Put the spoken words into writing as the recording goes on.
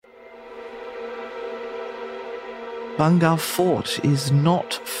Bhangarh Fort is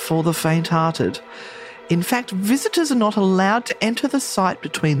not for the faint-hearted. In fact, visitors are not allowed to enter the site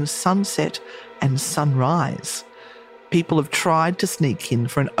between sunset and sunrise. People have tried to sneak in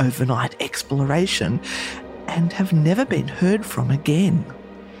for an overnight exploration and have never been heard from again.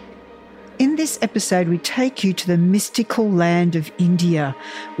 In this episode, we take you to the mystical land of India,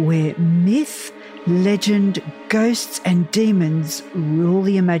 where myth, legend, ghosts and demons rule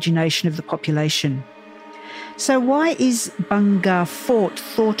the imagination of the population. So why is Bhangarh Fort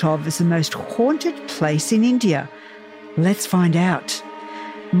thought of as the most haunted place in India? Let's find out.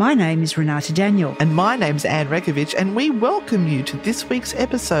 My name is Renata Daniel. And my name's Anne Rekovich, and we welcome you to this week's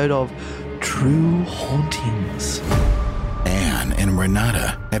episode of True Hauntings. Anne and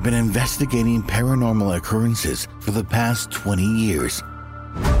Renata have been investigating paranormal occurrences for the past 20 years.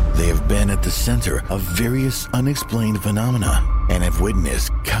 They have been at the center of various unexplained phenomena and have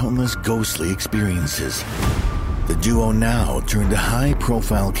witnessed countless ghostly experiences. The duo now turn to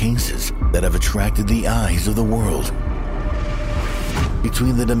high-profile cases that have attracted the eyes of the world.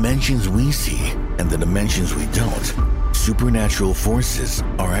 Between the dimensions we see and the dimensions we don't, supernatural forces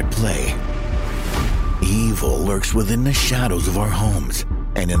are at play. Evil lurks within the shadows of our homes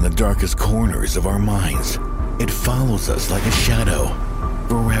and in the darkest corners of our minds. It follows us like a shadow,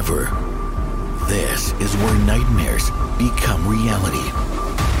 forever. This is where nightmares become reality.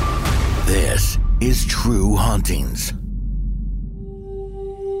 This is True Hauntings.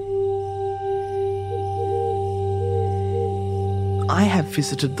 I have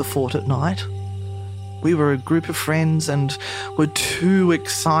visited the fort at night. We were a group of friends and were too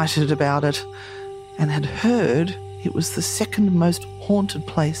excited about it and had heard it was the second most haunted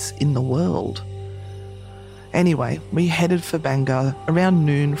place in the world. Anyway, we headed for Bhangarh around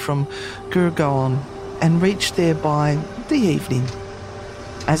noon from Gurgaon and reached there by the evening.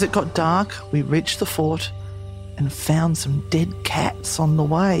 As it got dark, we reached the fort and found some dead cats on the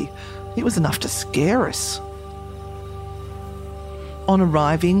way. It was enough to scare us. On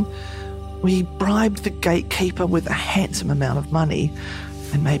arriving, we bribed the gatekeeper with a handsome amount of money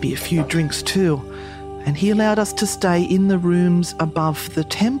and maybe a few drinks too, and he allowed us to stay in the rooms above the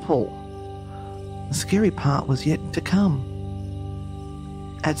temple. The scary part was yet to come.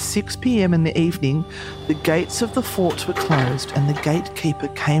 At 6 p.m. in the evening, the gates of the fort were closed and the gatekeeper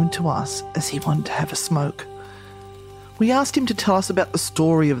came to us as he wanted to have a smoke. We asked him to tell us about the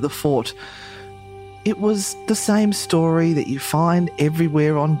story of the fort. It was the same story that you find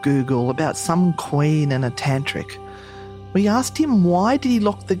everywhere on Google about some queen and a tantric. We asked him why did he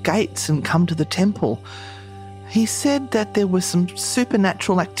lock the gates and come to the temple. He said that there were some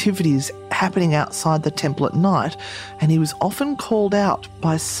supernatural activities happening outside the temple at night, and he was often called out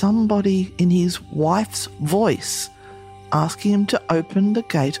by somebody in his wife's voice, asking him to open the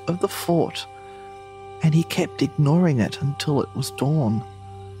gate of the fort, and he kept ignoring it until it was dawn.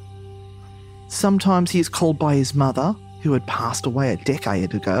 Sometimes he is called by his mother, who had passed away a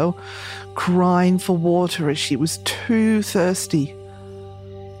decade ago, crying for water as she was too thirsty.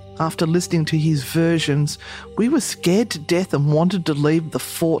 After listening to his versions, we were scared to death and wanted to leave the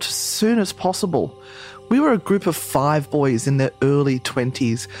fort as soon as possible. We were a group of 5 boys in their early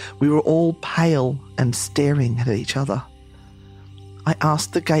 20s. We were all pale and staring at each other. I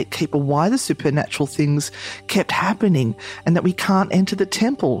asked the gatekeeper why the supernatural things kept happening and that we can't enter the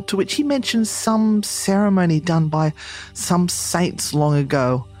temple, to which he mentioned some ceremony done by some saints long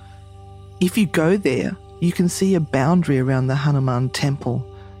ago. If you go there, you can see a boundary around the Hanuman temple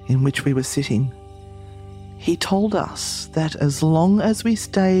in which we were sitting. He told us that as long as we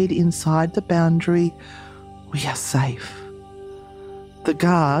stayed inside the boundary, we are safe. The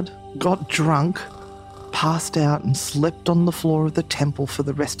guard got drunk, passed out and slept on the floor of the temple for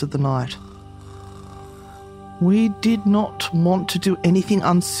the rest of the night. We did not want to do anything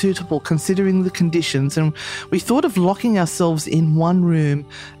unsuitable considering the conditions, and we thought of locking ourselves in one room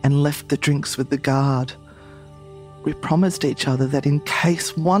and left the drinks with the guard. We promised each other that in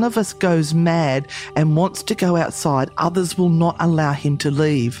case one of us goes mad and wants to go outside, others will not allow him to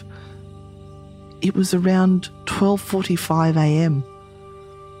leave. It was around 12:45 a.m.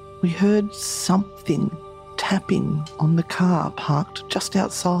 We heard something tapping on the car parked just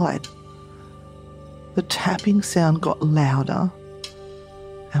outside. The tapping sound got louder,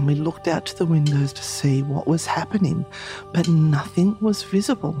 and we looked out to the windows to see what was happening, but nothing was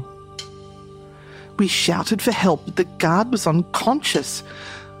visible. We shouted for help, but the guard was unconscious.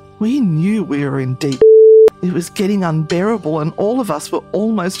 We knew we were in deep. It was getting unbearable, and all of us were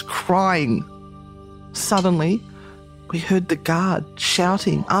almost crying. Suddenly, we heard the guard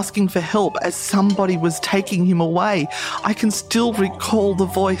shouting, asking for help as somebody was taking him away. I can still recall the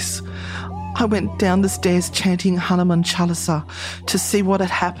voice. I went down the stairs chanting Hanuman Chalisa to see what had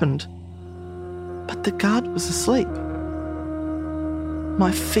happened. But the guard was asleep.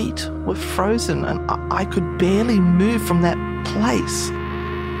 My feet were frozen and I could barely move from that place.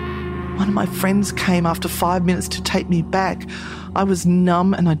 One of my friends came after 5 minutes to take me back. I was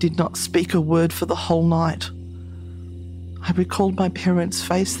numb and I did not speak a word for the whole night. I recalled my parents'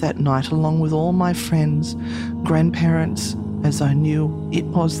 face that night along with all my friends, grandparents, as I knew it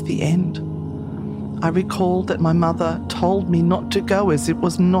was the end. I recalled that my mother told me not to go as it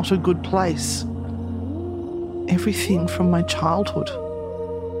was not a good place. Everything from my childhood,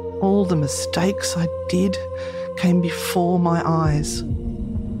 all the mistakes I did, came before my eyes.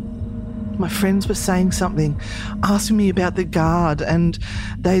 My friends were saying something, asking me about the guard, and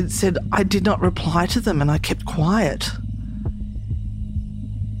they said I did not reply to them and I kept quiet.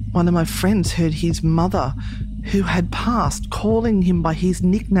 One of my friends heard his mother, who had passed, calling him by his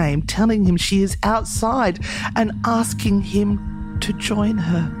nickname, telling him she is outside and asking him to join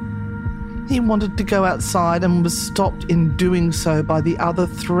her. He wanted to go outside and was stopped in doing so by the other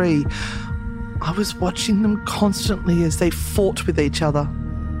three. I was watching them constantly as they fought with each other.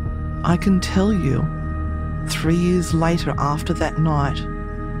 I can tell you, 3 years later after that night,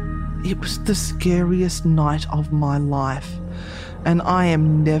 it was the scariest night of my life, and I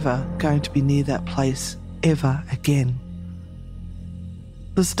am never going to be near that place ever again.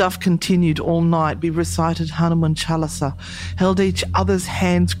 The stuff continued all night. We recited Hanuman Chalisa, held each other's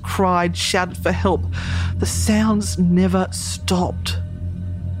hands, cried, shouted for help. The sounds never stopped.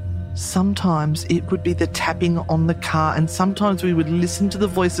 Sometimes it would be the tapping on the car, and sometimes we would listen to the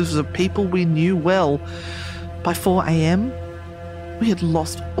voices of people we knew well. By 4 a.m, we had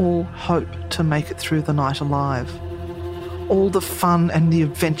lost all hope to make it through the night alive. All the fun and the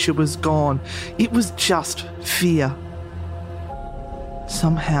adventure was gone. It was just fear.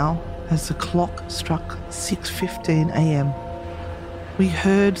 Somehow, as the clock struck 6:15 a.m, we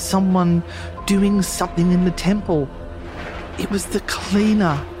heard someone doing something in the temple. It was the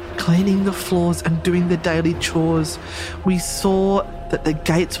cleaner cleaning the floors and doing the daily chores. We saw that the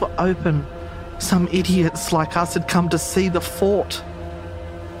gates were open. Some idiots like us had come to see the fort.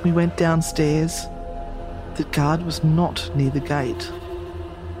 We went downstairs. The guard was not near the gate.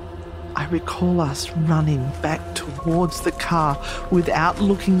 I recall us running back towards the car without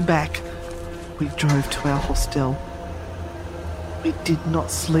looking back. We drove to our hostel. We did not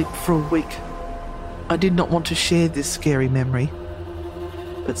sleep for a week. I did not want to share this scary memory,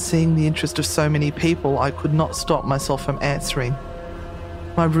 but seeing the interest of so many people, I could not stop myself from answering.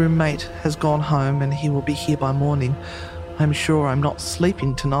 My roommate has gone home and he will be here by morning. I'm sure I'm not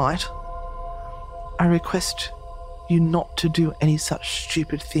sleeping tonight. I request you not to do any such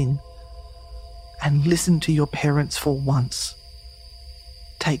stupid thing, and listen to your parents for once.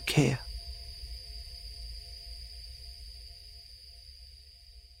 Take care.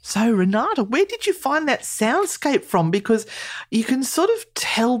 So, Renata, where did you find that soundscape from? Because you can sort of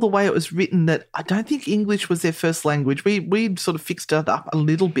tell the way it was written that I don't think English was their first language. We sort of fixed it up a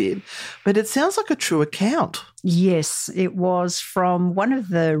little bit, but it sounds like a true account. Yes, it was from one of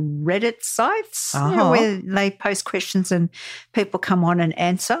the Reddit sites where they post questions and people come on and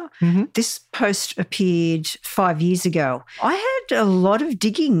answer. Mm-hmm. This post appeared 5 years ago. I had a lot of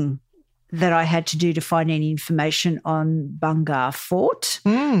digging that I had to do to find any information on Bhangarh Fort.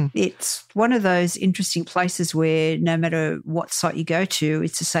 It's one of those interesting places where no matter what site you go to,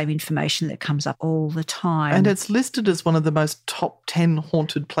 it's the same information that comes up all the time. And it's listed as one of the most top 10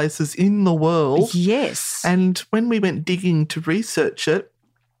 haunted places in the world. Yes. And when we went digging to research it,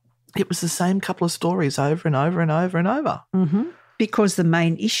 it was the same couple of stories over and over and over and over. Mm-hmm. Because the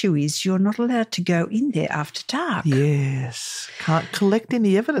main issue is you're not allowed to go in there after dark. Yes. Can't collect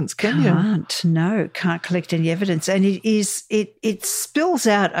any evidence, can you? Can't collect any evidence. And it spills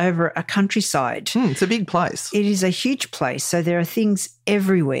out over a countryside. It's a big place. It is a huge place. So there are things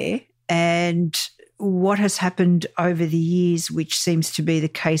everywhere. And what has happened over the years, which seems to be the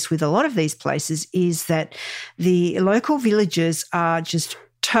case with a lot of these places, is that the local villagers are just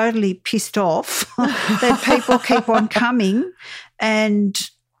totally pissed off that people keep on coming and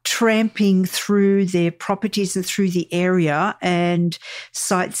tramping through their properties and through the area and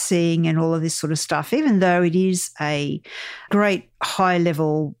sightseeing and all of this sort of stuff, even though it is a great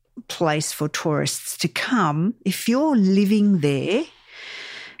high-level place for tourists to come. If you're living there,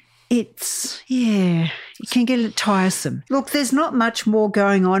 it can get tiresome. Look, there's not much more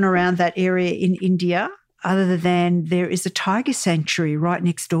going on around that area in India other than there is a tiger sanctuary right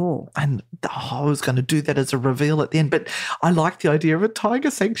next door. And I was going to do that as a reveal at the end, but I like the idea of a tiger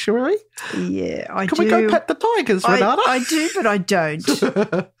sanctuary. Yeah, I do. Can we go pet the tigers, Renata? I do, but I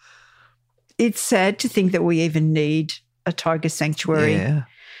don't. It's sad to think that we even need a tiger sanctuary.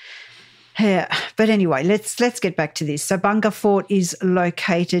 Yeah. But anyway, let's get back to this. So Bhangarh Fort is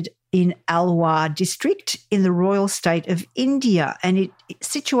located in Alwar district in the royal state of India, and it's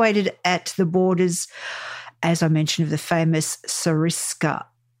situated at the borders, as I mentioned, of the famous Sariska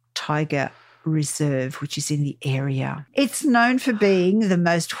Tiger Reserve, which is in the area. It's known for being the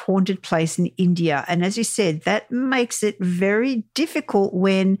most haunted place in India, and as you said, that makes it very difficult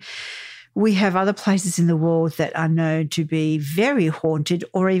when we have other places in the world that are known to be very haunted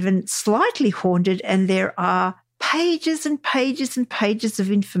or even slightly haunted, and there are pages and pages and pages of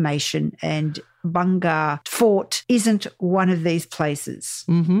information, and Bhangarh Fort isn't one of these places.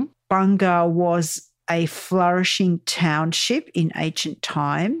 Mm-hmm. Bhangarh was a flourishing township in ancient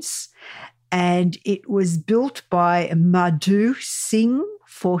times, and it was built by Madhu Singh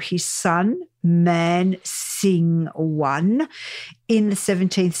for his son, Man Singh I, in the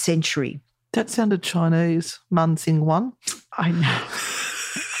 17th century. That sounded Chinese, Man Singh I. I know.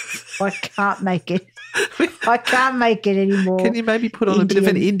 I can't make it. I can't make it anymore. Can you maybe put on a bit of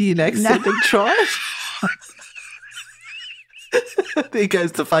an Indian accent and try it? There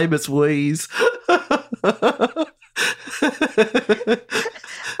goes the famous wheeze.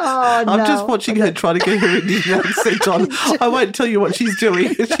 Oh, no. I'm just watching her try to get her Indian accent on. I won't tell you what she's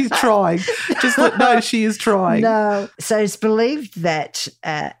doing. She's trying. She is trying. No. So it's believed that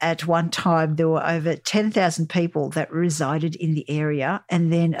at one time there were over 10,000 people that resided in the area,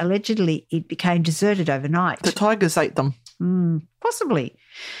 and then allegedly it became deserted overnight. The tigers ate them. Possibly.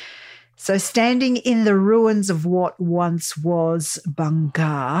 So standing in the ruins of what once was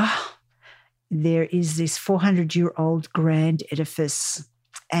Bhangarh, there is this 400-year-old grand edifice,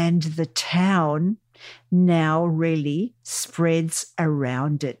 and the town now really spreads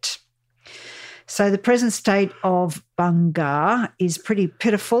around it. So the present state of Bhangarh is pretty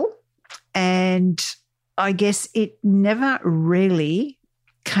pitiful, and I guess it never really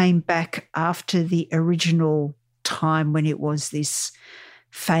came back after the original time when it was this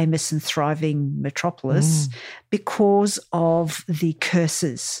famous and thriving metropolis because of the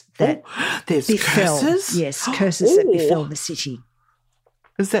curses that befell. Curses? Yes, curses that befell the city.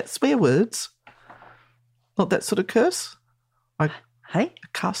 Is that swear words? Not that sort of curse? Hey? A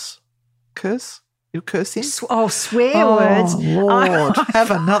cuss? Curse? You're cursing? Swear words. Lord,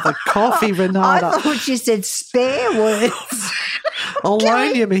 have another coffee, Renata. I thought you said spare words. I'll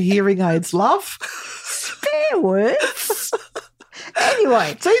loan you my hearing aids, love. Spare words?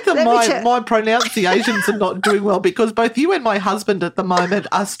 Anyway. It's either my pronunciations are not doing well because both you and my husband at the moment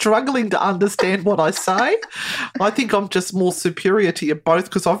are struggling to understand what I say. I think I'm just more superior to you both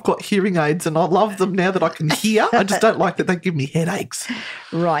because I've got hearing aids and I love them now that I can hear. I just don't like that they give me headaches.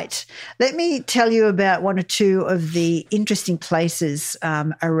 Right. Let me tell you about one or two of the interesting places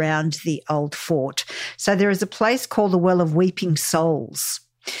around the old fort. So there is a place called the Well of Weeping Souls,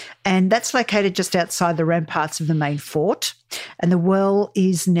 and that's located just outside the ramparts of the main fort. And the well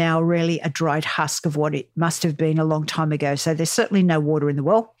is now really a dried husk of what it must have been a long time ago. So there's certainly no water in the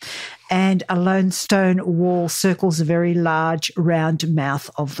well. And a lone stone wall circles a very large round mouth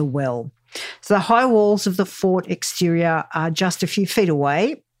of the well. So the high walls of the fort exterior are just a few feet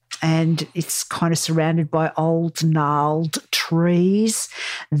away, and it's kind of surrounded by old gnarled trees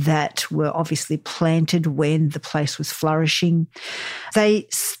that were obviously planted when the place was flourishing. They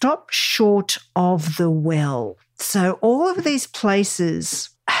stop short of the well. So all of these places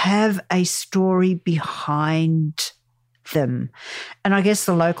have a story behind them. And I guess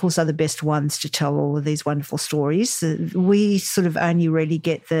the locals are the best ones to tell all of these wonderful stories. We sort of only really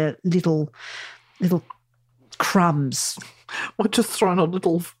get the little crumbs. We're just throwing a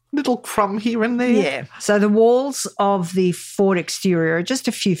little crumb here and there. Yeah. So the walls of the fort exterior are just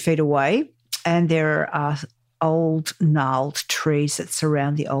a few feet away, and there are old gnarled trees that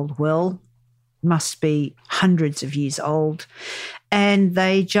surround the old well. Must be hundreds of years old, and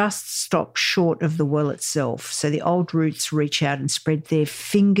they just stop short of the well itself. So the old roots reach out and spread their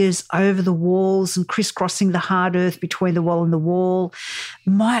fingers over the walls and crisscrossing the hard earth between the well and the wall.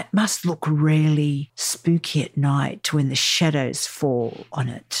 Must look really spooky at night when the shadows fall on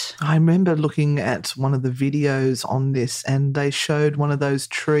it. I remember looking at one of the videos on this, and they showed one of those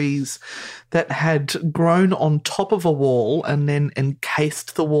trees that had grown on top of a wall and then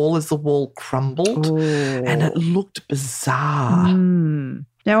encased the wall as the wall crumbled. Ooh. And it looked bizarre.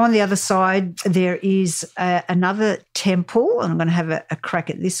 Now, on the other side, there is another temple, and I'm going to have a crack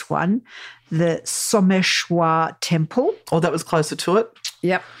at this one, the Someshwar Temple. Oh, that was closer to it?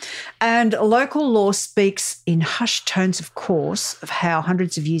 Yep. And local law speaks in hushed tones, of course, of how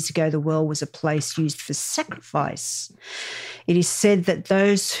hundreds of years ago the well was a place used for sacrifice. It is said that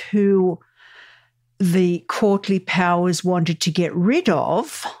those who the courtly powers wanted to get rid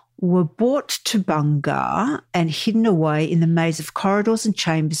of were brought to Bhangarh and hidden away in the maze of corridors and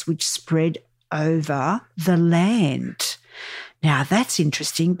chambers which spread over the land. Now, that's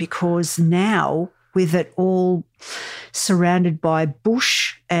interesting because now, with it all surrounded by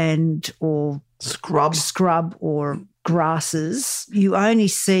bush or scrub or grasses, you only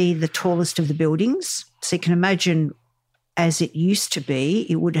see the tallest of the buildings. So you can imagine, as it used to be,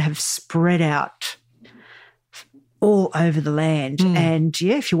 it would have spread out all over the land. And,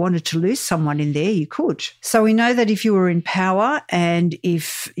 if you wanted to lose someone in there, you could. So we know that if you were in power and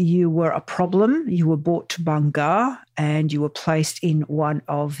if you were a problem, you were brought to Bhangarh and you were placed in one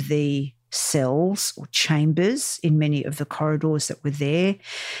of the cells or chambers in many of the corridors that were there.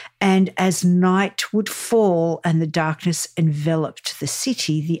 And as night would fall and the darkness enveloped the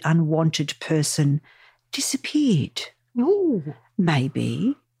city, the unwanted person disappeared. Ooh.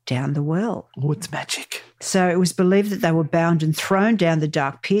 Maybe down the well. Oh, it's magic. So it was believed that they were bound and thrown down the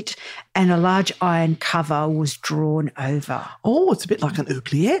dark pit and a large iron cover was drawn over. Oh, it's a bit like an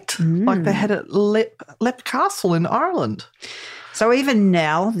oubliette, like they had at Lep Castle in Ireland. So even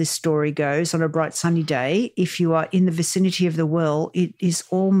now, this story goes, on a bright sunny day, if you are in the vicinity of the well, it is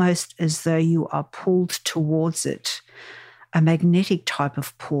almost as though you are pulled towards it, a magnetic type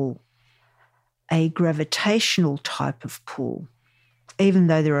of pull, a gravitational type of pull. Even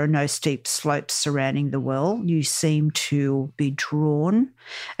though there are no steep slopes surrounding the well, you seem to be drawn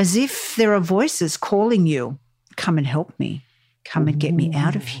as if there are voices calling you, come and help me, come and get me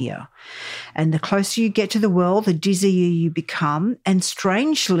out of here. And the closer you get to the well, the dizzier you become. And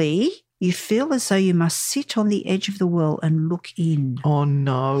strangely, you feel as though you must sit on the edge of the well and look in. Oh,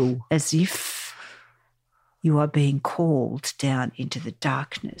 no. As if you are being called down into the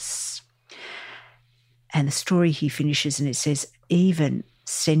darkness. And the story here finishes and it says, even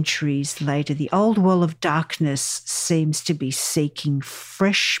centuries later, the old well of darkness seems to be seeking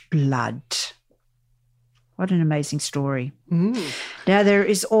fresh blood. What an amazing story. Now, there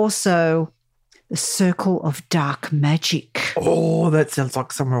is also the Circle of Dark Magic. Oh, that sounds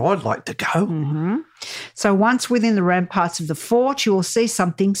like somewhere I'd like to go. So once within the ramparts of the fort, you will see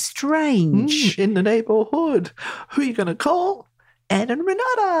something strange. In the neighbourhood. Who are you going to call? Anne and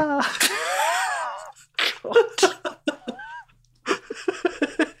Renata.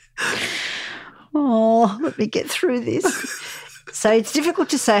 Oh, let me get through this. So it's difficult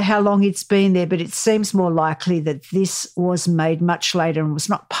to say how long it's been there, but it seems more likely that this was made much later and was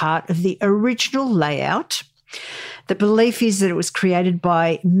not part of the original layout. The belief is that it was created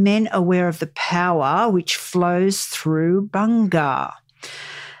by men aware of the power which flows through Bhangarh,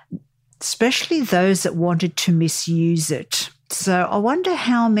 especially those that wanted to misuse it. So I wonder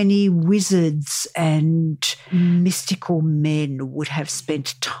how many wizards and mystical men would have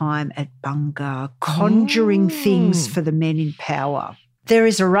spent time at Bhangarh conjuring things for the men in power. There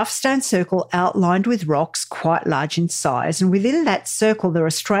is a rough stone circle outlined with rocks quite large in size, and within that circle there are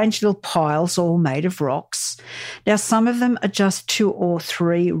strange little piles all made of rocks. Now, some of them are just 2 or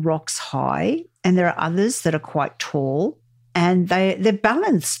 3 rocks high, and there are others that are quite tall. And they're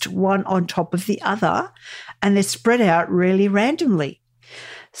balanced one on top of the other, and they're spread out really randomly.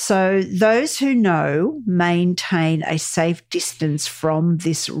 So those who know maintain a safe distance from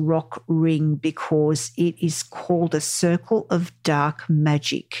this rock ring because it is called a Circle of Dark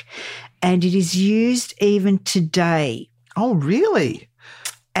Magic, and it is used even today. Oh, really?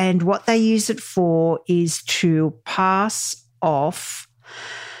 And what they use it for is to pass off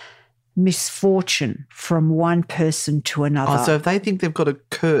misfortune from one person to another. Oh, so if they think they've got a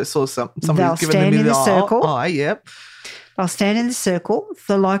curse or something, they'll somebody's given stand them in the circle. eye, yep. They'll stand in the circle.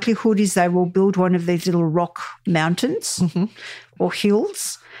 The likelihood is they will build one of these little rock mountains or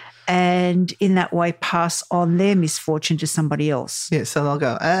hills, and in that way pass on their misfortune to somebody else. Yeah, so they'll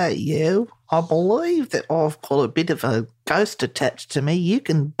go, hey, you, I believe that I've got a bit of a ghost attached to me. You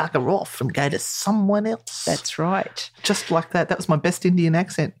can bugger off and go to someone else. That's right. Just like that. That was my best Indian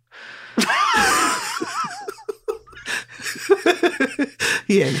accent.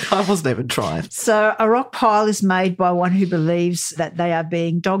 Yeah, I wasn't even trying. So a rock pile is made by one who believes that they are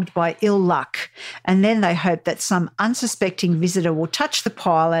being dogged by ill luck, and then they hope that some unsuspecting visitor will touch the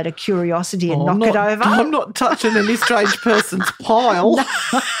pile out of curiosity and knock it over. I'm not touching any strange person's pile.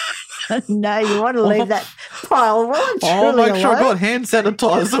 No, you want to leave that pile well and truly I'll make sure I've alone. got hand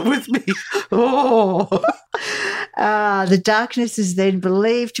sanitizer with me. Oh. The darkness is then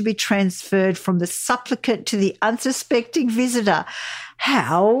believed to be transferred from the supplicant to the unsuspecting visitor.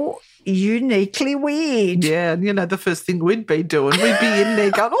 How uniquely weird. Yeah, and the first thing we'd be doing, we'd be in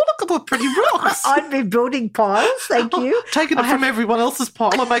there going, oh, look at the pretty rocks. I'd be building piles, thank you. Taking it from everyone else's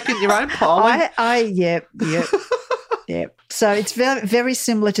pile and making your own pile. Yep. So it's very, very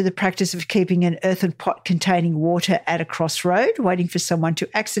similar to the practice of keeping an earthen pot containing water at a crossroad, waiting for someone to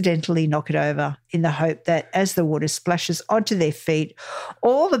accidentally knock it over in the hope that as the water splashes onto their feet,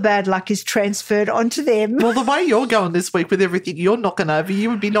 all the bad luck is transferred onto them. Well, the way you're going this week with everything you're knocking over, you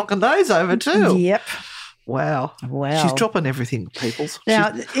would be knocking those over too. Yep. Wow. She's dropping everything, peoples.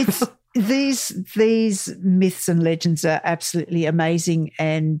 Now, it's these myths and legends are absolutely amazing.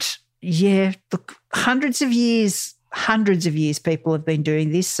 And, yeah, look, hundreds of years people have been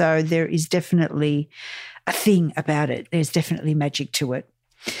doing this, so there is definitely a thing about it. There's definitely magic to it.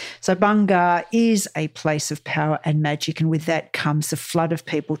 So Bhangarh is a place of power and magic, and with that comes a flood of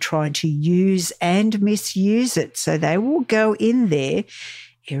people trying to use and misuse it. So they will go in there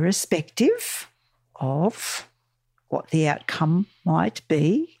irrespective of what the outcome might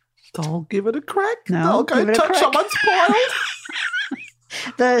be. I'll give it a crack. No, I'll go touch someone's pile.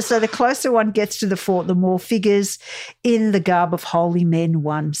 So the closer one gets to the fort, the more figures in the garb of holy men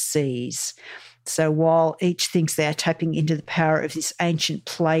one sees. So while each thinks they are tapping into the power of this ancient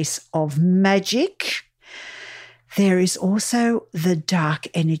place of magic, there is also the dark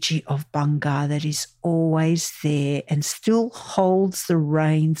energy of Bhangarh that is always there and still holds the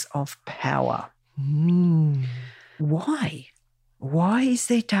reins of power. Why? Why is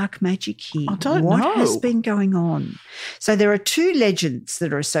there dark magic here? I don't know. What has been going on? So there are two legends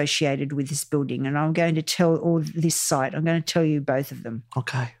that are associated with this building, and I'm going to this site. I'm going to tell you both of them.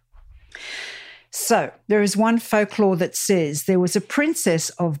 Okay. So there is one folklore that says there was a princess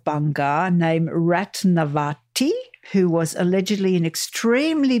of Bhangarh named Ratnavati who was allegedly an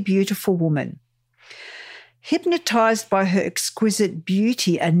extremely beautiful woman. Hypnotised by her exquisite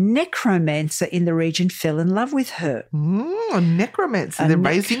beauty, a necromancer in the region fell in love with her. A necromancer. They're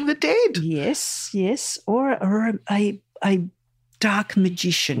raising the dead. Yes. Or a dark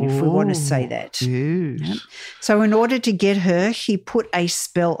magician, if we want to say that. Yes. Yeah. So in order to get her, he put a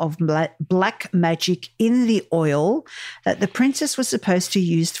spell of black magic in the oil that the princess was supposed to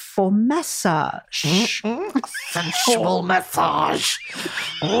use for massage. Sensual massage.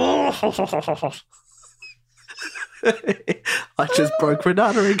 I just broke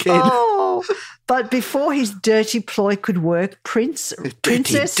Renata again. Oh, but before his dirty ploy could work,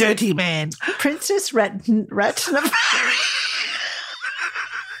 Dirty man. Princess Ratnavati.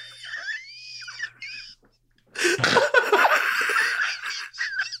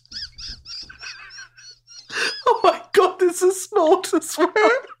 Oh my God, there's a snort as well.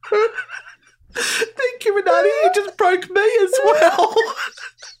 Thank you, Renata. You just broke me as well.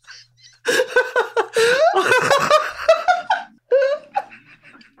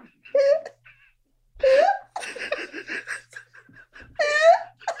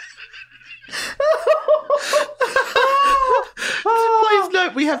 Please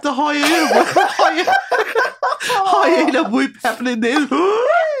note we have the hyena whoop happening there.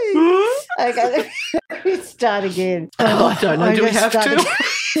 Okay, let me start again. Oh, I don't know. Do we have to?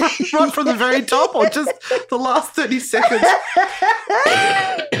 Right from the very top or just the last 30 seconds?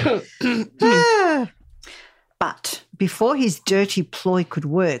 But before his dirty ploy could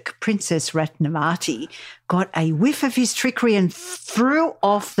work, Princess Ratnavati got a whiff of his trickery and threw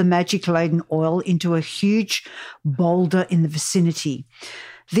off the magic-laden oil into a huge boulder in the vicinity.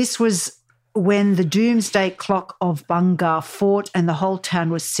 This was when the doomsday clock of Bhangarh fought and the whole town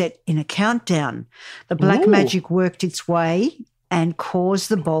was set in a countdown. The black magic worked its way and caused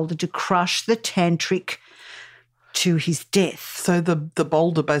the boulder to crush the tantric to his death. So the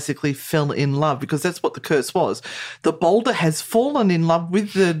boulder basically fell in love because that's what the curse was. The boulder has fallen in love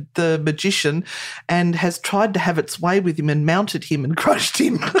with the magician and has tried to have its way with him and mounted him and crushed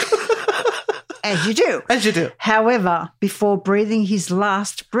him. As you do. As you do. However, before breathing his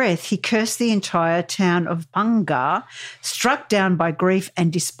last breath, he cursed the entire town of Bhangarh, struck down by grief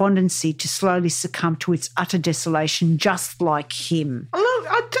and despondency to slowly succumb to its utter desolation, just like him. Look,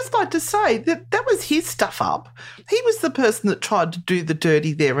 I'd just like to say that was his stuff up. He was the person that tried to do the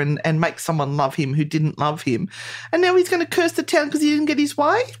dirty there and make someone love him who didn't love him. And now he's going to curse the town because he didn't get his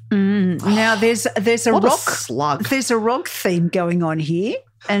way? Now, there's a what rock a slug. There's a rock theme going on here.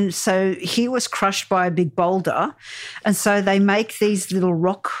 And so he was crushed by a big boulder. And so they make these little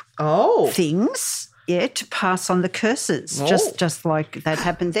rock things, to pass on the curses, just like that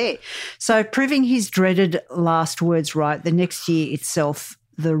happened there. So proving his dreaded last words right, the next year itself,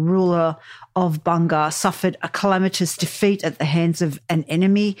 the ruler of Bhangarh, suffered a calamitous defeat at the hands of an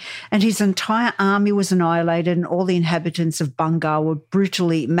enemy, and his entire army was annihilated and all the inhabitants of Bhangarh were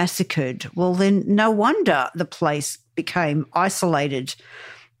brutally massacred. Well, then no wonder the place became isolated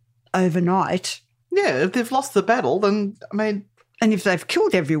overnight. Yeah, if they've lost the battle, then, I mean... And if they've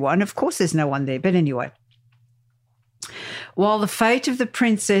killed everyone, of course there's no one there. But anyway, while the fate of the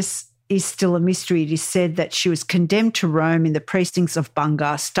princess is still a mystery, it is said that she was condemned to roam in the precincts of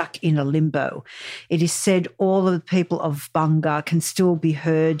Bhangarh, stuck in a limbo. It is said all of the people of Bhangarh can still be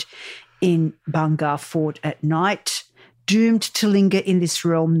heard in Bhangarh Fort at night, doomed to linger in this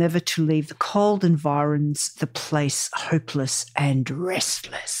realm, never to leave the cold environs, the place hopeless and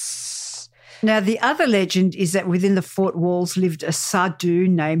restless. Now, the other legend is that within the fort walls lived a sadhu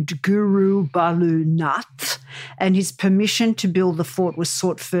named Guru Balu Nath, and his permission to build the fort was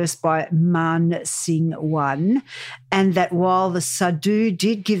sought first by Man Singh I, and that while the sadhu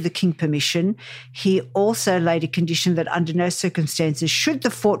did give the king permission, he also laid a condition that under no circumstances should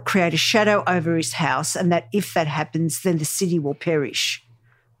the fort create a shadow over his house, and that if that happens, then the city will perish.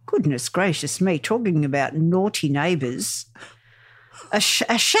 Goodness gracious me, talking about naughty neighbours. A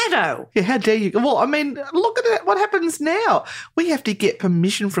shadow. Yeah, how dare you? Well, I mean, look at it. What happens now? We have to get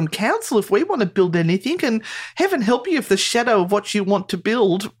permission from council if we want to build anything, and heaven help you if the shadow of what you want to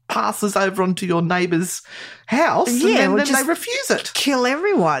build passes over onto your neighbour's house, and then they refuse it. Kill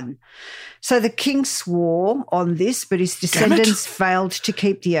everyone. So the king swore on this, but his descendants failed to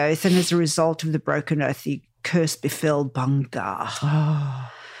keep the oath, and as a result of the broken oath, the curse befell Bhangarh.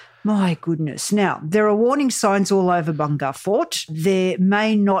 Oh. My goodness. Now, there are warning signs all over Bhangarh Fort. There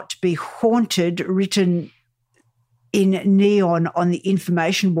may not be haunted written in neon on the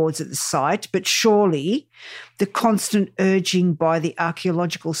information boards at the site, but surely the constant urging by the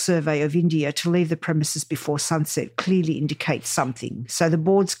Archaeological Survey of India to leave the premises before sunset clearly indicates something. So the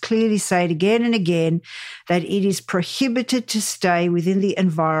boards clearly say it again and again that it is prohibited to stay within the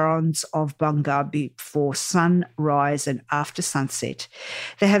environs of Bhangarh before sunrise and after sunset.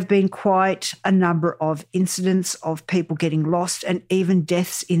 There have been quite a number of incidents of people getting lost and even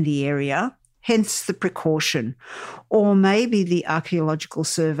deaths in the area. Hence the precaution. Or maybe the Archaeological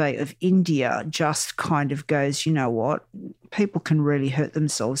Survey of India just kind of goes, you know what, people can really hurt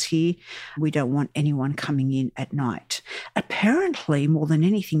themselves here. We don't want anyone coming in at night. Apparently, more than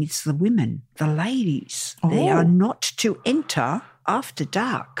anything, it's the women, the ladies. Oh. They are not to enter after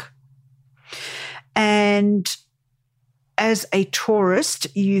dark. And as a tourist,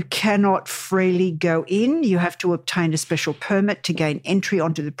 you cannot freely go in. You have to obtain a special permit to gain entry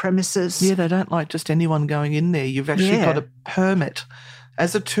onto the premises. Yeah, they don't like just anyone going in there. You've actually got a permit.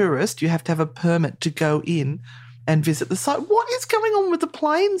 As a tourist, you have to have a permit to go in and visit the site. What is going on with the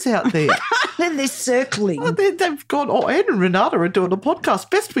planes out there? They're circling. Oh, they've gone, Ed and Renata are doing a podcast.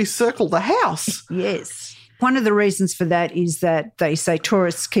 Best we circle the house. Yes. One of the reasons for that is that they say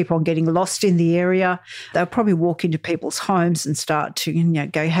tourists keep on getting lost in the area. They'll probably walk into people's homes and start to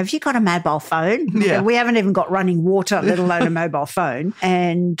go, have you got a mobile phone? Yeah. We haven't even got running water, let alone a mobile phone.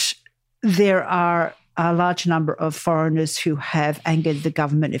 And there are a large number of foreigners who have angered the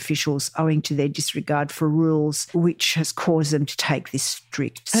government officials owing to their disregard for rules, which has caused them to take this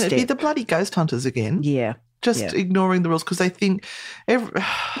strict step. And it'd be the bloody ghost hunters again. Yeah. Just ignoring the rules because they think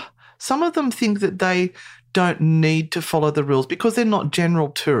some of them think that they don't need to follow the rules because they're not general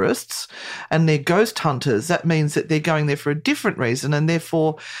tourists and they're ghost hunters. That means that they're going there for a different reason and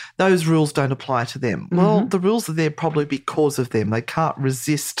therefore those rules don't apply to them. Mm-hmm. Well, the rules are there probably because of them. They can't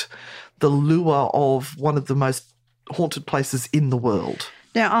resist the lure of one of the most haunted places in the world.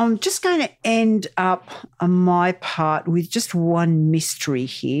 Now, I'm just going to end up on my part with just one mystery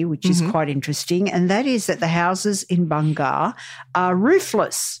here, which is quite interesting, and that is that the houses in Bhangarh are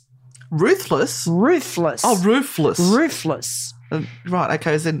roofless. Ruthless? Roofless. Oh, roofless. Roofless. Right,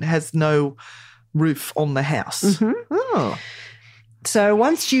 okay, so it has no roof on the house. Mm-hmm. Oh. So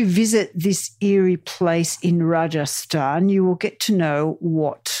once you visit this eerie place in Rajasthan, you will get to know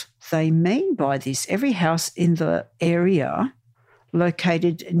what they mean by this. Every house in the area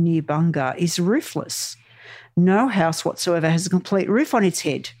located near Bhangarh is roofless. No house whatsoever has a complete roof on its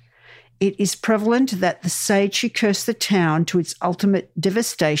head. It is prevalent that the sage who cursed the town to its ultimate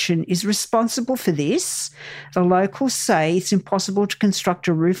devastation is responsible for this. The locals say it's impossible to construct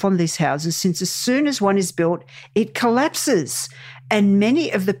a roof on these houses since as soon as one is built, it collapses. And many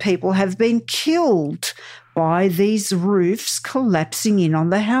of the people have been killed by these roofs collapsing in on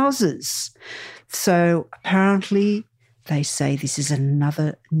the houses. So apparently they say this is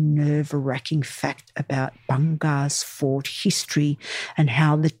another nerve-wracking fact about Bhangarh's fort history and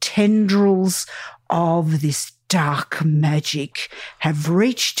how the tendrils of this dark magic have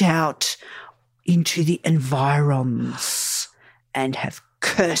reached out into the environs and have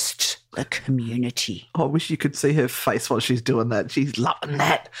cursed the community. Oh, I wish you could see her face while she's doing that. She's loving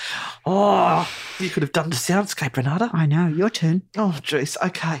that. Oh, you could have done the soundscape, Renata. I know. Your turn. Oh, jeez.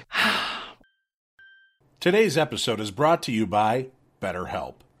 Okay. Today's episode is brought to you by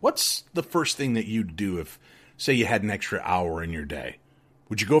BetterHelp. What's the first thing that you'd do if, say, you had an extra hour in your day?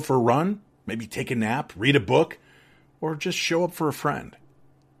 Would you go for a run? Maybe take a nap? Read a book? Or just show up for a friend?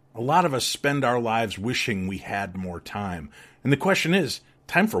 A lot of us spend our lives wishing we had more time. And the question is,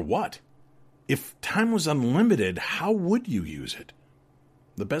 time for what? If time was unlimited, how would you use it?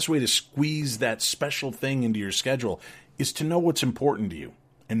 The best way to squeeze that special thing into your schedule is to know what's important to you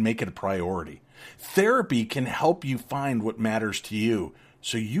and make it a priority. Therapy can help you find what matters to you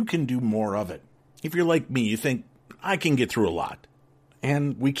so you can do more of it. If you're like me, you think, I can get through a lot.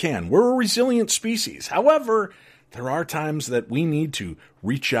 And we can. We're a resilient species. However, there are times that we need to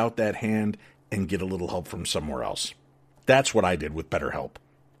reach out that hand and get a little help from somewhere else. That's what I did with BetterHelp.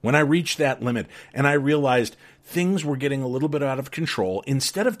 When I reached that limit and I realized things were getting a little bit out of control,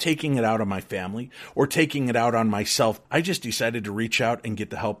 instead of taking it out on my family or taking it out on myself, I just decided to reach out and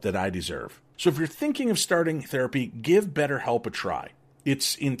get the help that I deserve. So if you're thinking of starting therapy, give BetterHelp a try.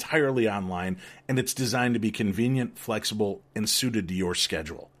 It's entirely online, and it's designed to be convenient, flexible, and suited to your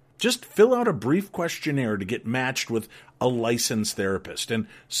schedule. Just fill out a brief questionnaire to get matched with a licensed therapist, and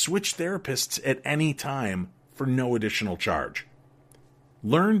switch therapists at any time for no additional charge.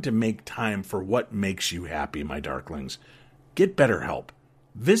 Learn to make time for what makes you happy, my darklings. Get BetterHelp.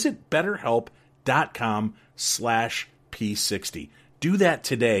 Visit BetterHelp.com/P60. Do that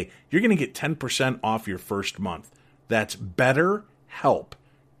today. You're going to get 10% off your first month. That's BetterHelp,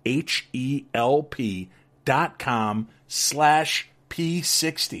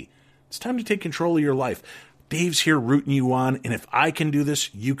 HELP.com/P60. It's time to take control of your life. Dave's here rooting you on, and if I can do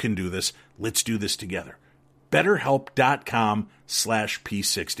this, you can do this. Let's do this together.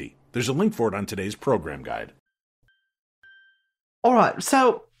 BetterHelp.com/P60. There's a link for it on today's program guide. All right,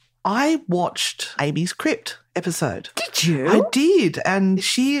 so I watched Amy's Crypt episode. Did you? I did, and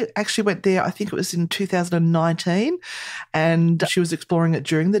she actually went there, I think it was in 2019, and she was exploring it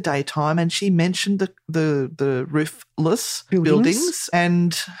during the daytime, and she mentioned the roofless buildings,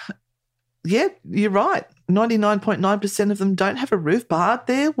 and yeah, you're right. 99.9% of them don't have a roof, but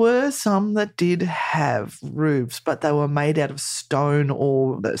there were some that did have roofs, but they were made out of stone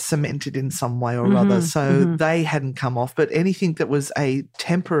or cemented in some way or other, so they hadn't come off. But anything that was a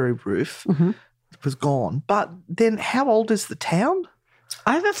temporary roof was gone. But then how old is the town?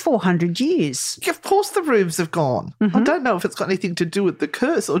 Over 400 years. Yeah, of course the roofs have gone. I don't know if it's got anything to do with the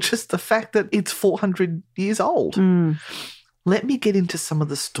curse or just the fact that it's 400 years old. Let me get into some of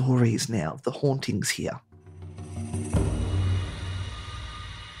the stories now, the hauntings here.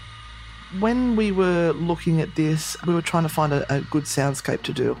 When we were looking at this, we were trying to find a good soundscape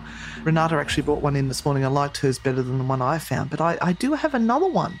to do. Renata actually brought one in this morning. I liked hers better than the one I found, but I do have another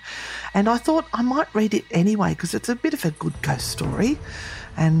one. And I thought I might read it anyway because it's a bit of a good ghost story.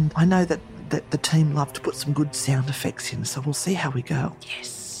 And I know that the team love to put some good sound effects in, so we'll see how we go.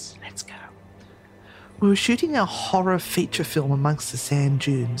 Yes, let's go. We were shooting our horror feature film amongst the sand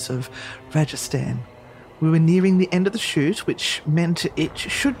dunes of Rajasthan. We were nearing the end of the shoot, which meant it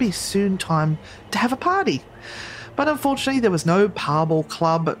should be soon time to have a party. But unfortunately, there was no pub or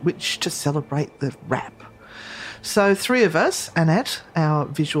club at which to celebrate the wrap. So 3 of us, Annette, our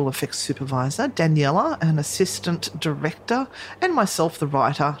visual effects supervisor, Daniela, an assistant director, and myself, the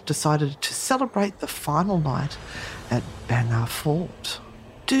writer, decided to celebrate the final night at Bhangarh Fort.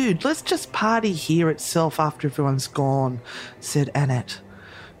 Dude, let's just party here itself after everyone's gone, said Annette.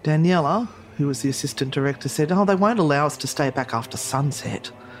 Daniela, who was the assistant director, said, they won't allow us to stay back after sunset.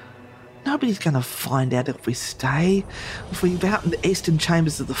 Nobody's going to find out if we stay. If we're out in the eastern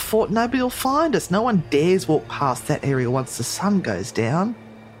chambers of the fort, nobody will find us. No one dares walk past that area once the sun goes down.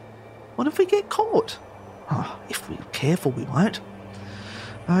 What if we get caught? If we're careful, we won't.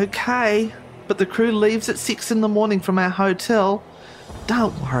 Okay, but the crew leaves at 6 a.m. from our hotel.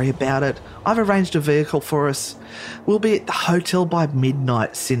 Don't worry about it. I've arranged a vehicle for us. We'll be at the hotel by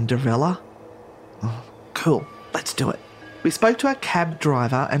midnight, Cinderella. Cool, let's do it. We spoke to our cab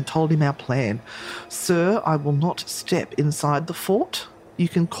driver and told him our plan. Sir, I will not step inside the fort. You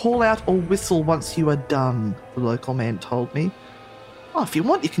can call out or whistle once you are done, the local man told me. If you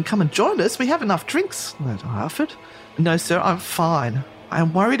want, you can come and join us. We have enough drinks, I offered. No, sir, I'm fine. I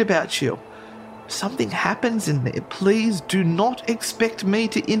am worried about you. Something happens in there. Please do not expect me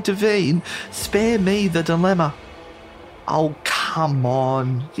to intervene. Spare me the dilemma. Oh, come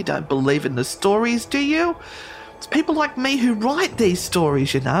on. You don't believe in the stories, do you? It's people like me who write these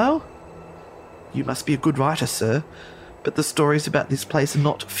stories, you know. You must be a good writer, sir, but the stories about this place are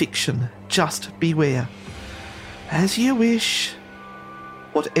not fiction. Just beware. As you wish.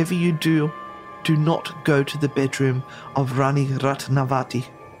 Whatever you do, do not go to the bedroom of Rani Ratnavati.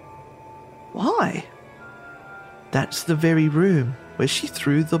 Why? That's the very room where she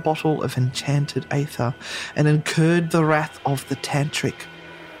threw the bottle of enchanted aether and incurred the wrath of the tantric.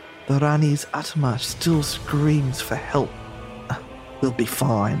 The Rani's Atma still screams for help. We'll be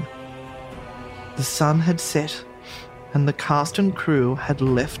fine. The sun had set, and the cast and crew had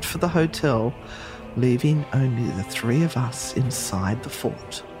left for the hotel, leaving only the three of us inside the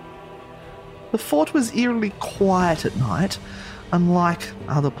fort. The fort was eerily quiet at night. Unlike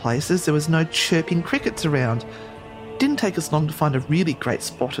other places, there was no chirping crickets around. It didn't take us long to find a really great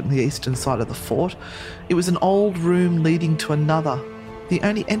spot in the eastern side of the fort. It was an old room leading to another. The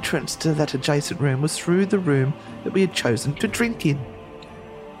only entrance to that adjacent room was through the room that we had chosen to drink in.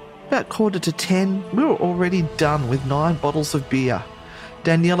 About 9:45, we were already done with 9 bottles of beer.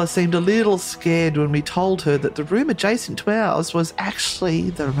 Daniela seemed a little scared when we told her that the room adjacent to ours was actually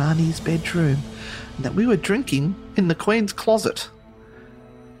the Rani's bedroom, and that we were drinking in the Queen's closet.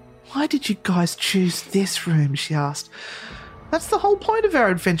 "Why did you guys choose this room?" she asked. "That's the whole point of our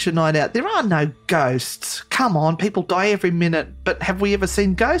adventure night out. There are no ghosts. Come on, people die every minute, but have we ever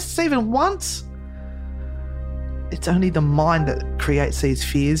seen ghosts even once?" "It's only the mind that creates these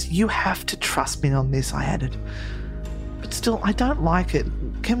fears. You have to trust me on this," I added. "But still, I don't like it.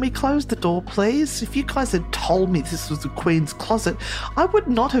 Can we close the door, please? If you guys had told me this was the Queen's closet, I would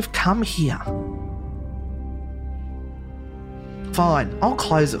not have come here." "Fine, I'll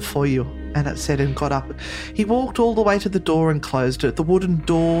close it for you," Annette said and got up. He walked all the way to the door and closed it. The wooden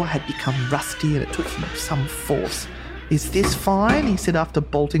door had become rusty and it took him some force. "Is this fine?" he said after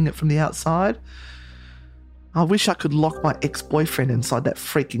bolting it from the outside. "I wish I could lock my ex-boyfriend inside that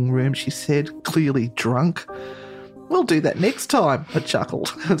freaking room," she said, clearly drunk. "We'll do that next time," I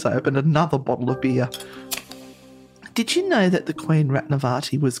chuckled as I opened another bottle of beer. "Did you know that the Queen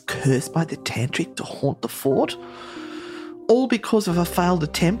Ratnavati was cursed by the tantric to haunt the fort? All because of a failed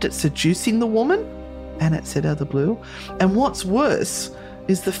attempt at seducing the woman?" Annette said out of the blue. "And what's worse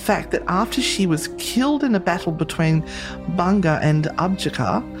is the fact that after she was killed in a battle between Bhangarh and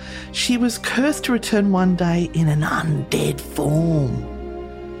Abjaka, she was cursed to return one day in an undead form.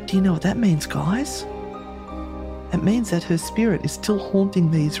 Do you know what that means, guys? It means that her spirit is still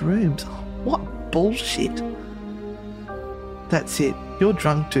haunting these rooms. What bullshit." "That's it. You're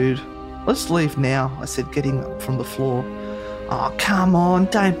drunk, dude. Let's leave now," I said, getting up from the floor. "Oh, come on,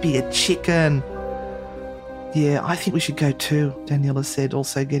 don't be a chicken." "Yeah, I think we should go too," Daniela said,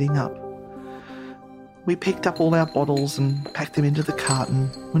 also getting up. We picked up all our bottles and packed them into the carton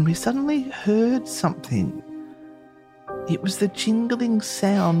when we suddenly heard something. It was the jingling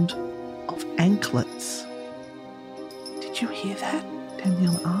sound of anklets. "Did you hear that?"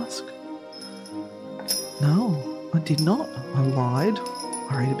 Daniela asked. "No, I did not," I lied,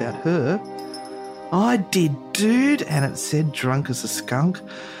 worried about her. "I did, dude," Annette said, drunk as a skunk.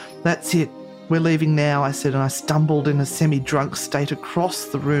 "That's it. We're leaving now," I said, and I stumbled in a semi-drunk state across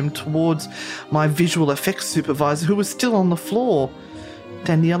the room towards my visual effects supervisor, who was still on the floor.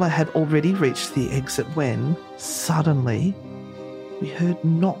 Daniela had already reached the exit when, suddenly, we heard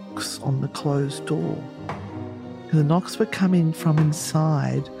knocks on the closed door. The knocks were coming from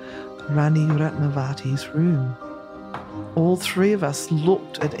inside Rani Ratnavati's room. All three of us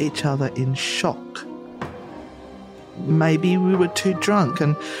looked at each other in shock. Maybe we were too drunk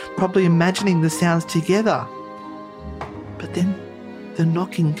and probably imagining the sounds together. But then the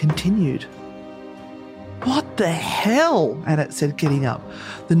knocking continued. "What the hell?" Annette said, getting up.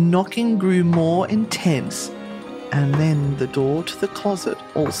 The knocking grew more intense, and then the door to the closet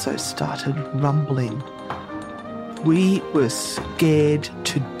also started rumbling. We were scared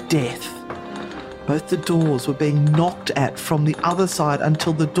to death. Both the doors were being knocked at from the other side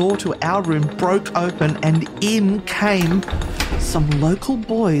until the door to our room broke open and in came some local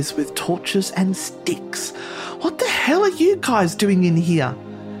boys with torches and sticks. "What the hell are you guys doing in here?"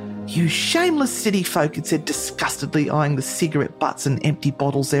 "You shameless city folk," it said disgustedly, eyeing the cigarette butts and empty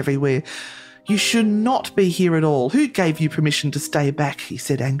bottles everywhere. "You should not be here at all. Who gave you permission to stay back?" he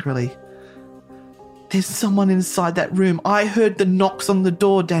said angrily. "There's someone inside that room. I heard the knocks on the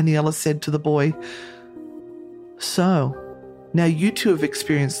door," Daniela said to the boy. "So, now you two have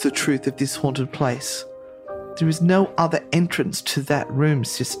experienced the truth of this haunted place. There is no other entrance to that room,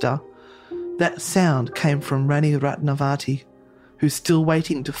 sister." That sound came from Rani Ratnavati, who's still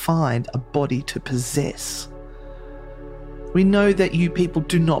waiting to find a body to possess. We know that you people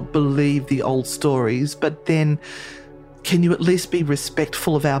do not believe the old stories, but then can you at least be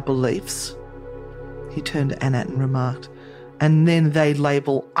respectful of our beliefs?" He turned to Anat and remarked, "And then they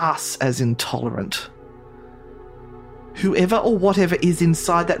label us as intolerant. Whoever or whatever is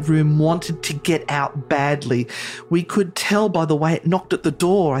inside that room wanted to get out badly. We could tell by the way it knocked at the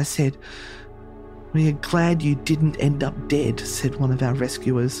door," I said. "We are glad you didn't end up dead," said one of our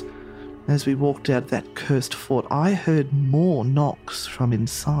rescuers. As we walked out of that cursed fort, I heard more knocks from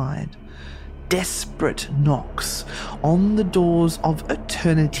inside. Desperate knocks on the doors of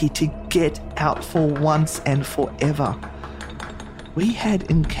eternity to get out for once and forever. We had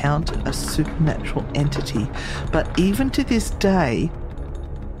encountered a supernatural entity, but even to this day,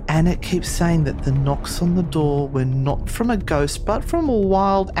 Anna keeps saying that the knocks on the door were not from a ghost, but from a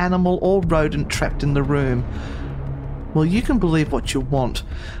wild animal or rodent trapped in the room. Well, you can believe what you want,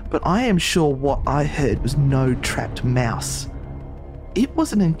 but I am sure what I heard was no trapped mouse. It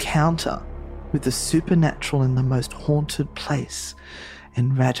was an encounter with the supernatural in the most haunted place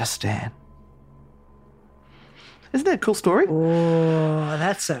in Rajasthan. Isn't that a cool story? Oh,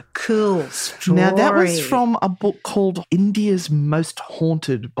 that's a cool story. Now, that was from a book called India's Most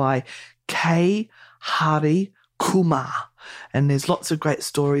Haunted by K. Hari Kumar. And there's lots of great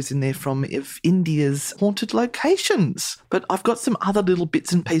stories in there from India's haunted locations. But I've got some other little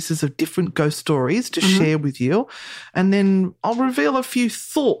bits and pieces of different ghost stories to share with you. And then I'll reveal a few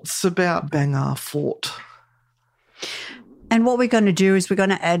thoughts about Bhangarh Fort. And what we're going to do is we're going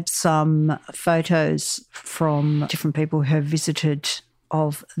to add some photos from different people who have visited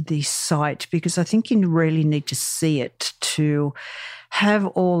of the site, because I think you really need to see it to have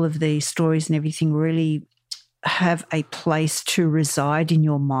all of these stories and everything really have a place to reside in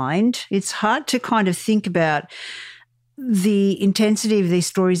your mind. It's hard to kind of think about the intensity of these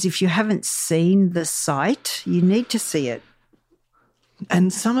stories if you haven't seen the site. You need to see it.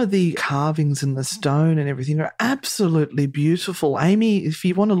 And some of the carvings in the stone and everything are absolutely beautiful. Amy, if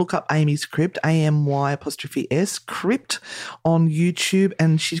you want to look up Amy's Crypt, AMY''S Crypt on YouTube,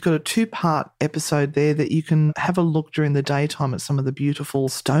 and she's got a 2-part episode there that you can have a look during the daytime at some of the beautiful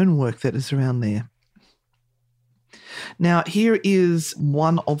stonework that is around there. Now, here is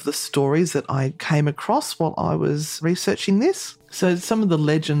one of the stories that I came across while I was researching this. So some of the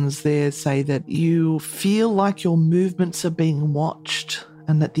legends there say that you feel like your movements are being watched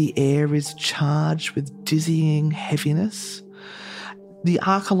and that the air is charged with dizzying heaviness. The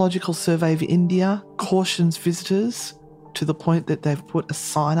Archaeological Survey of India cautions visitors to the point that they've put a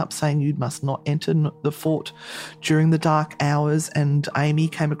sign up saying you must not enter the fort during the dark hours, and Amy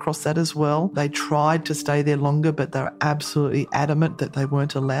came across that as well. They tried to stay there longer, but they were absolutely adamant that they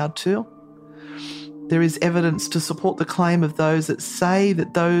weren't allowed to. There is evidence to support the claim of those that say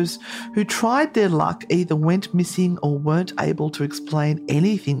that those who tried their luck either went missing or weren't able to explain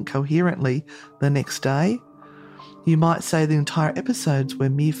anything coherently the next day. You might say the entire episodes were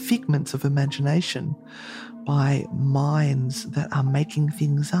mere figments of imagination by minds that are making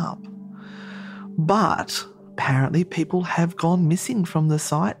things up. But apparently people have gone missing from the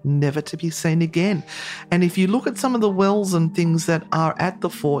site, never to be seen again. And if you look at some of the wells and things that are at the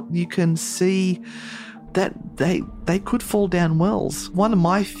fort, you can see that they could fall down wells. One of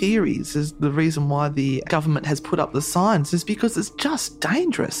my theories is the reason why the government has put up the signs is because it's just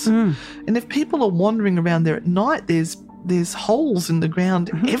dangerous. And if people are wandering around there at night, there's holes in the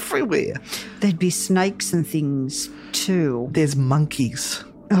ground everywhere. There'd be snakes and things too. There's monkeys.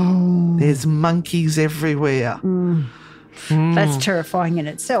 Oh. There's monkeys everywhere. That's terrifying in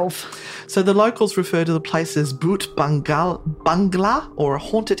itself. So the locals refer to the place as Bhut Bangla, or a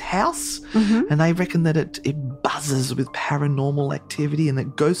haunted house, and they reckon that it buzzes with paranormal activity and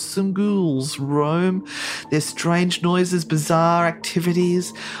that ghosts and ghouls roam. There's strange noises, bizarre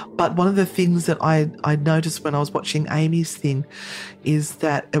activities. But one of the things that I noticed when I was watching Amy's thing is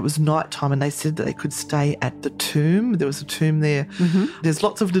that it was nighttime and they said that they could stay at the tomb. There was a tomb there. There's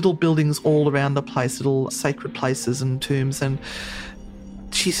lots of little buildings all around the place, little sacred places and tombs, and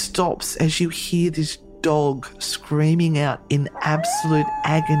she stops as you hear this dog screaming out in absolute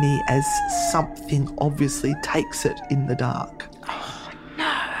agony as something obviously takes it in the dark. Oh,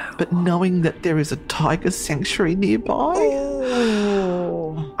 no. But knowing that there is a tiger sanctuary nearby,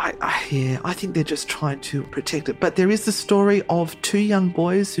 I think they're just trying to protect it. But there is the story of 2 young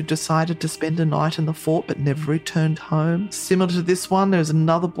boys who decided to spend a night in the fort but never returned home. Similar to this one, there's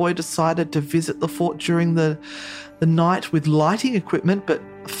another boy decided to visit the fort during the night with lighting equipment but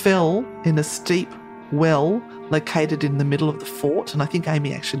fell in a steep well located in the middle of the fort, and I think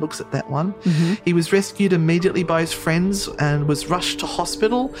Amy actually looks at that one. He was rescued immediately by his friends and was rushed to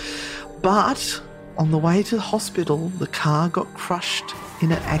hospital, but On the way to the hospital, the car got crushed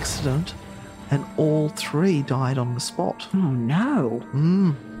in an accident and all 3 died on the spot. Oh, no.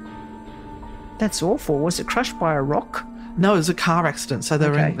 That's awful. Was it crushed by a rock? No, it was a car accident. So they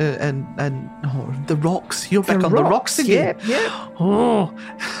were in, the rocks. You're back on the rocks again. Yeah. Oh.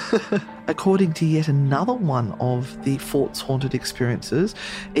 According to yet another one of the fort's haunted experiences,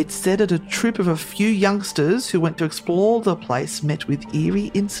 it said that a troop of a few youngsters who went to explore the place met with eerie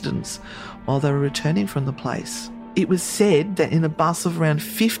incidents while they were returning from the place. It was said that in a bus of around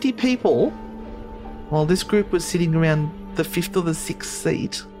 50 people, while this group was sitting around the 5th or the 6th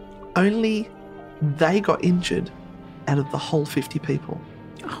seat, only they got injured out of the whole 50 people.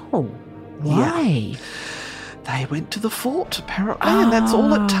 Oh, why? Yeah. They went to the fort, apparently, and that's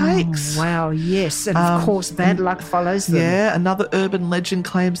all it takes. Wow, yes. And of course, bad luck follows them. Yeah, another urban legend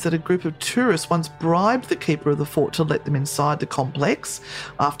claims that a group of tourists once bribed the keeper of the fort to let them inside the complex.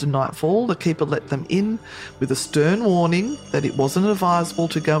 After nightfall, the keeper let them in with a stern warning that it wasn't advisable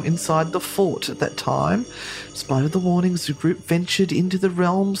to go inside the fort at that time. In spite of the warnings, the group ventured into the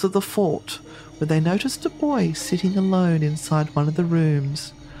realms of the fort, where they noticed a boy sitting alone inside one of the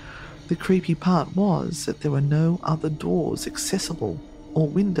rooms. The creepy part was that there were no other doors accessible or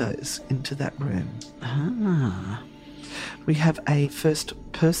windows into that room. We have a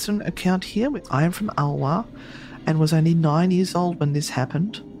first-person account here. I am from Alwa and was only 9 years old when this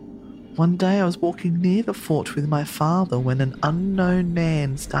happened. One day I was walking near the fort with my father when an unknown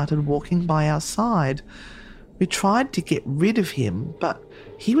man started walking by our side. We tried to get rid of him, but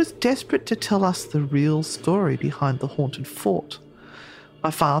he was desperate to tell us the real story behind the haunted fort. My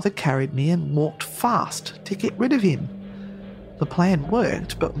father carried me and walked fast to get rid of him. The plan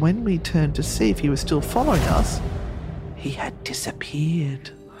worked, but when we turned to see if he was still following us, he had disappeared.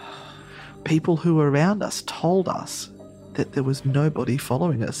 People who were around us told us that there was nobody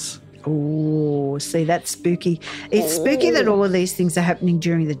following us. Oh, see, that's spooky. It's spooky that all of these things are happening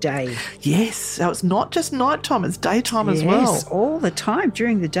during the day. Yes, so it's not just nighttime, it's daytime as well. Yes, all the time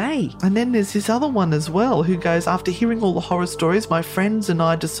during the day. And then there's this other one as well who goes, after hearing all the horror stories, my friends and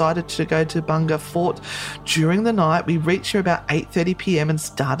I decided to go to Bhangarh Fort during the night. We reached here about 8:30 p.m. and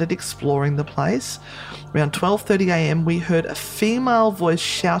started exploring the place. Around 12:30 a.m. we heard a female voice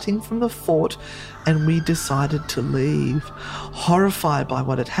shouting from the fort and we decided to leave. Horrified by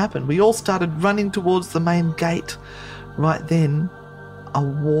what had happened, we all started running towards the main gate. Right then, a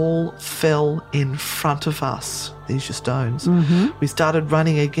wall fell in front of us. These are stones. We started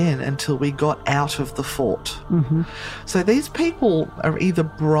running again until we got out of the fort. So these people are either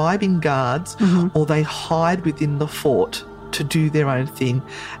bribing guards or they hide within the fort to do their own thing,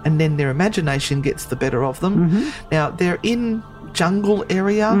 and then their imagination gets the better of them. Now, they're in jungle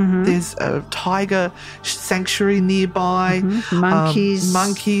area. There's a tiger sanctuary nearby. Monkeys.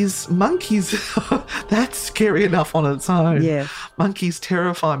 Monkeys. That's scary enough on its own. Yeah. Monkeys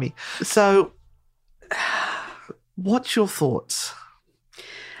terrify me. So what's your thoughts?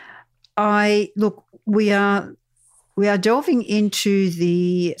 We are delving into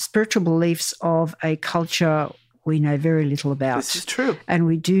the spiritual beliefs of a culture we know very little about. This is true. And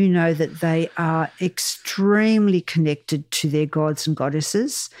we do know that they are extremely connected to their gods and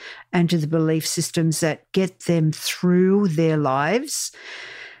goddesses and to the belief systems that get them through their lives.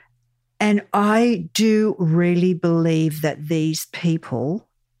 And I do really believe that these people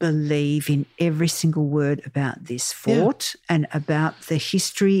believe in every single word about this fort and about the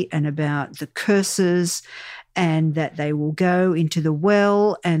history and about the curses, and that they will go into the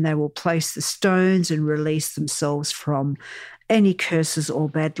well and they will place the stones and release themselves from any curses or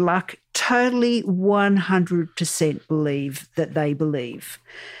bad luck. Totally 100% believe that they believe.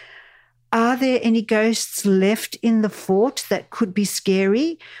 Are there any ghosts left in the fort that could be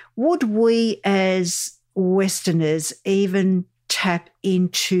scary? Would we as Westerners even tap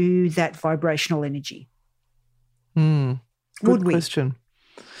into that vibrational energy? Good question.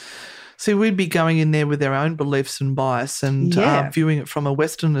 See, we'd be going in there with our own beliefs and bias and viewing it from a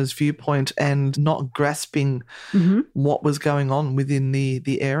Westerner's viewpoint and not grasping what was going on within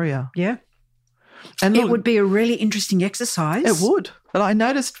the area. Yeah. And it would be a really interesting exercise. It would. But I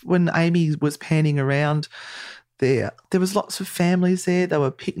noticed when Amy was panning around there was lots of families there. They were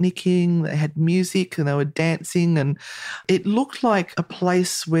picnicking, they had music and they were dancing, and it looked like a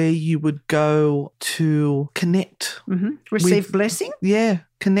place where you would go to connect. Receive blessing? Yeah,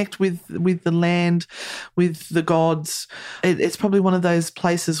 connect with the land, with the gods. It's probably one of those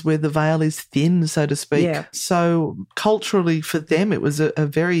places where the veil is thin, so to speak. Yeah. So culturally for them it was a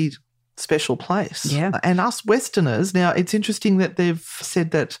very special place. Yeah. And us Westerners, now it's interesting that they've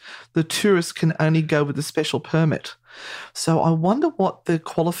said that the tourists can only go with a special permit. So I wonder what the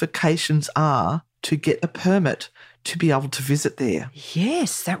qualifications are to get a permit to be able to visit there.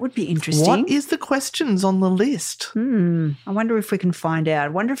 Yes, that would be interesting. What is the questions on the list? I wonder if we can find out. I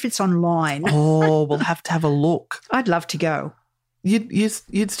wonder if it's online. Oh, we'll have to have a look. I'd love to go.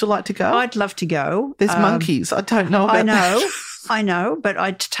 You'd still like to go? I'd love to go. There's monkeys. I don't know about that. I know, but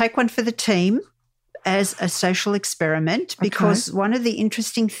I'd take one for the team as a social experiment because one of the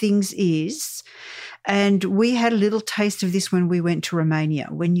interesting things is, and we had a little taste of this when we went to Romania,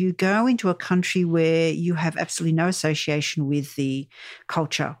 when you go into a country where you have absolutely no association with the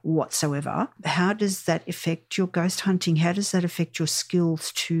culture whatsoever, how does that affect your ghost hunting? How does that affect your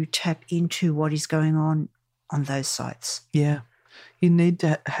skills to tap into what is going on those sites? Yeah. You need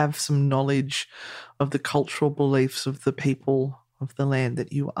to have some knowledge of the cultural beliefs of the people of the land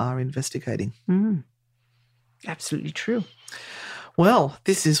that you are investigating. Absolutely true. Well,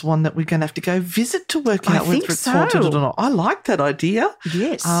 this is one that we're going to have to go visit to work out whether it's haunted or not. I like that idea.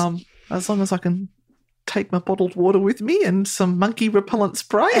 Yes. As long as I can take my bottled water with me and some monkey repellent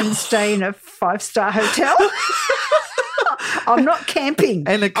spray. And stay in a 5-star hotel. I'm not camping.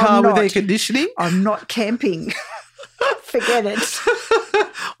 And a car with air conditioning. I'm not camping. Forget it.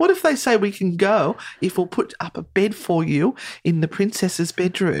 What if they say we can go if we'll put up a bed for you in the princess's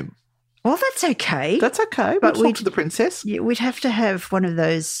bedroom? Well, that's okay. That's okay. But we'll talk to the princess. Yeah, we'd have to have one of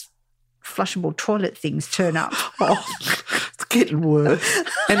those flushable toilet things turn up. Oh, it's getting worse.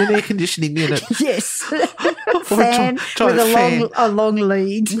 And an air conditioning unit. Yes. Fan with a long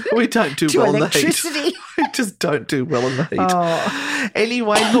lead. We don't do well in the heat. Electricity. We just don't do well in the heat. Oh.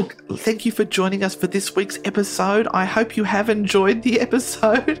 Anyway, look, thank you for joining us for this week's episode. I hope you have enjoyed the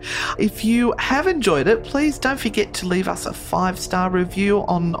episode. If you have enjoyed it, please don't forget to leave us a 5-star review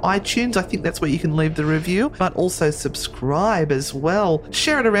on iTunes. I think that's where you can leave the review, but also subscribe as well.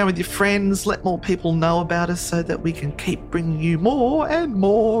 Share it around with your friends. Let more people know about us so that we can keep bringing you more and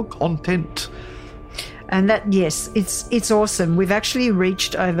more content. And that, yes, it's awesome. We've actually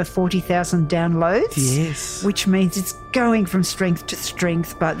reached over 40,000 downloads. Yes. Which means it's going from strength to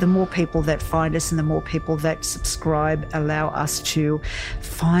strength. But the more people that find us and the more people that subscribe allow us to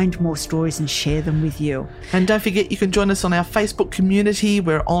find more stories and share them with you. And don't forget, you can join us on our Facebook community.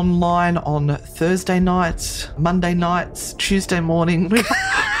 We're online on Thursday nights, Monday nights, Tuesday morning.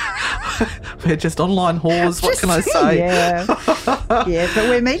 We're just online whores. What can I say? Yeah. Yeah, but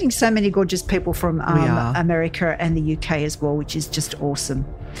we're meeting so many gorgeous people from America and the UK as well, which is just awesome.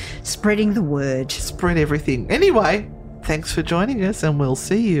 Spreading the word. Spread everything. Anyway, thanks for joining us and we'll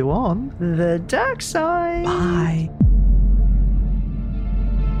see you on The Dark Side. Bye.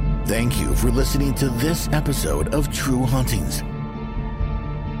 Thank you for listening to this episode of True Hauntings.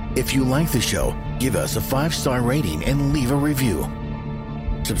 If you like the show, give us a 5-star rating and leave a review.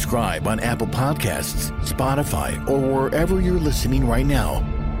 Subscribe on Apple Podcasts, Spotify, or wherever you're listening right now.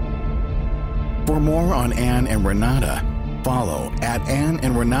 For more on Anne and Renata, follow @Anne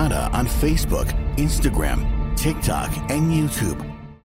and Renata on Facebook, Instagram, TikTok, and YouTube.